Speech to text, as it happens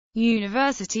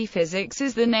University Physics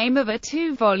is the name of a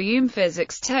two-volume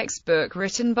physics textbook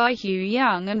written by Hugh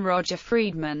Young and Roger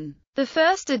Freedman. The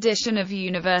first edition of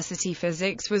University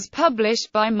Physics was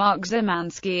published by Mark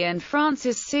Zemansky and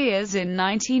Francis Sears in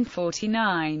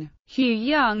 1949. Hugh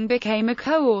Young became a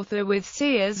co-author with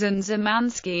Sears and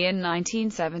Zemansky in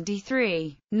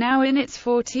 1973. Now in its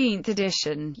 14th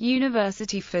edition,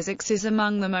 University Physics is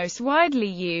among the most widely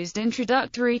used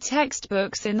introductory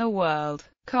textbooks in the world.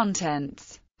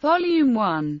 Contents: Volume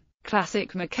 1.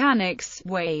 Classic Mechanics,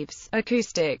 Waves,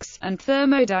 Acoustics, and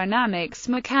Thermodynamics.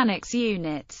 Mechanics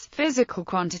units, physical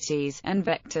quantities, and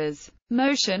vectors.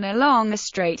 Motion along a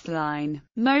straight line.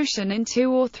 Motion in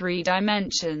 2 or 3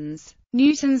 dimensions.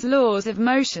 Newton's laws of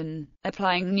motion.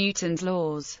 Applying Newton's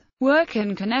laws. Work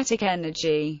and kinetic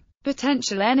energy.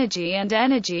 Potential energy and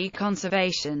energy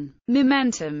conservation.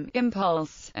 Momentum,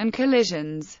 impulse, and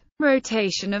collisions.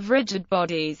 Rotation of rigid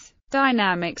bodies.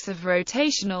 Dynamics of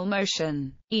rotational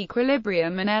motion,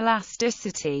 equilibrium and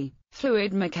elasticity,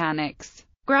 fluid mechanics,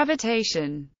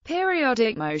 gravitation,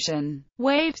 periodic motion,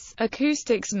 waves,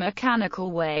 acoustics,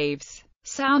 mechanical waves,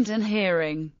 sound and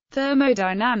hearing,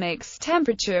 thermodynamics,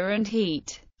 temperature and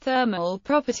heat, thermal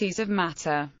properties of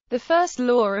matter, the first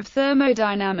law of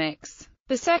thermodynamics,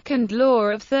 the second law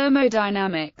of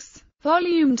thermodynamics.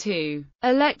 Volume 2.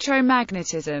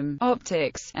 Electromagnetism,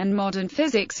 Optics, and Modern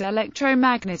Physics.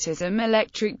 Electromagnetism,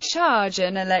 electric charge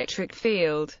and electric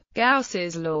field,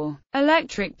 Gauss's law,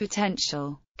 electric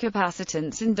potential,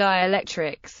 capacitance and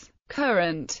dielectrics,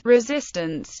 current,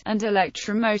 resistance, and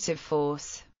electromotive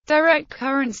force, direct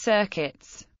current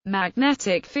circuits,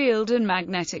 magnetic field and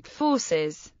magnetic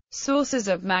forces, sources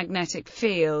of magnetic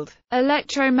field,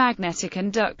 electromagnetic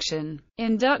induction,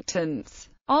 inductance,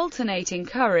 alternating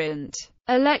current,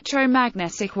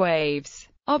 electromagnetic waves,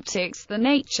 optics, the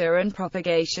nature and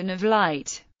propagation of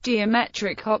light,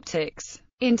 geometric optics,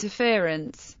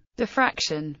 interference,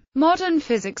 diffraction, modern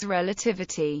physics,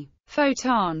 relativity,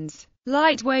 photons,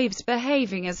 light waves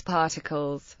behaving as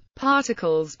particles,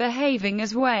 particles behaving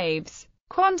as waves,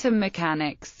 quantum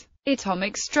mechanics,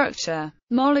 atomic structure,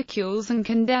 molecules and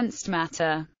condensed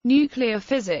matter, nuclear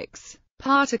physics,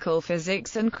 particle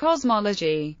physics and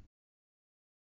cosmology.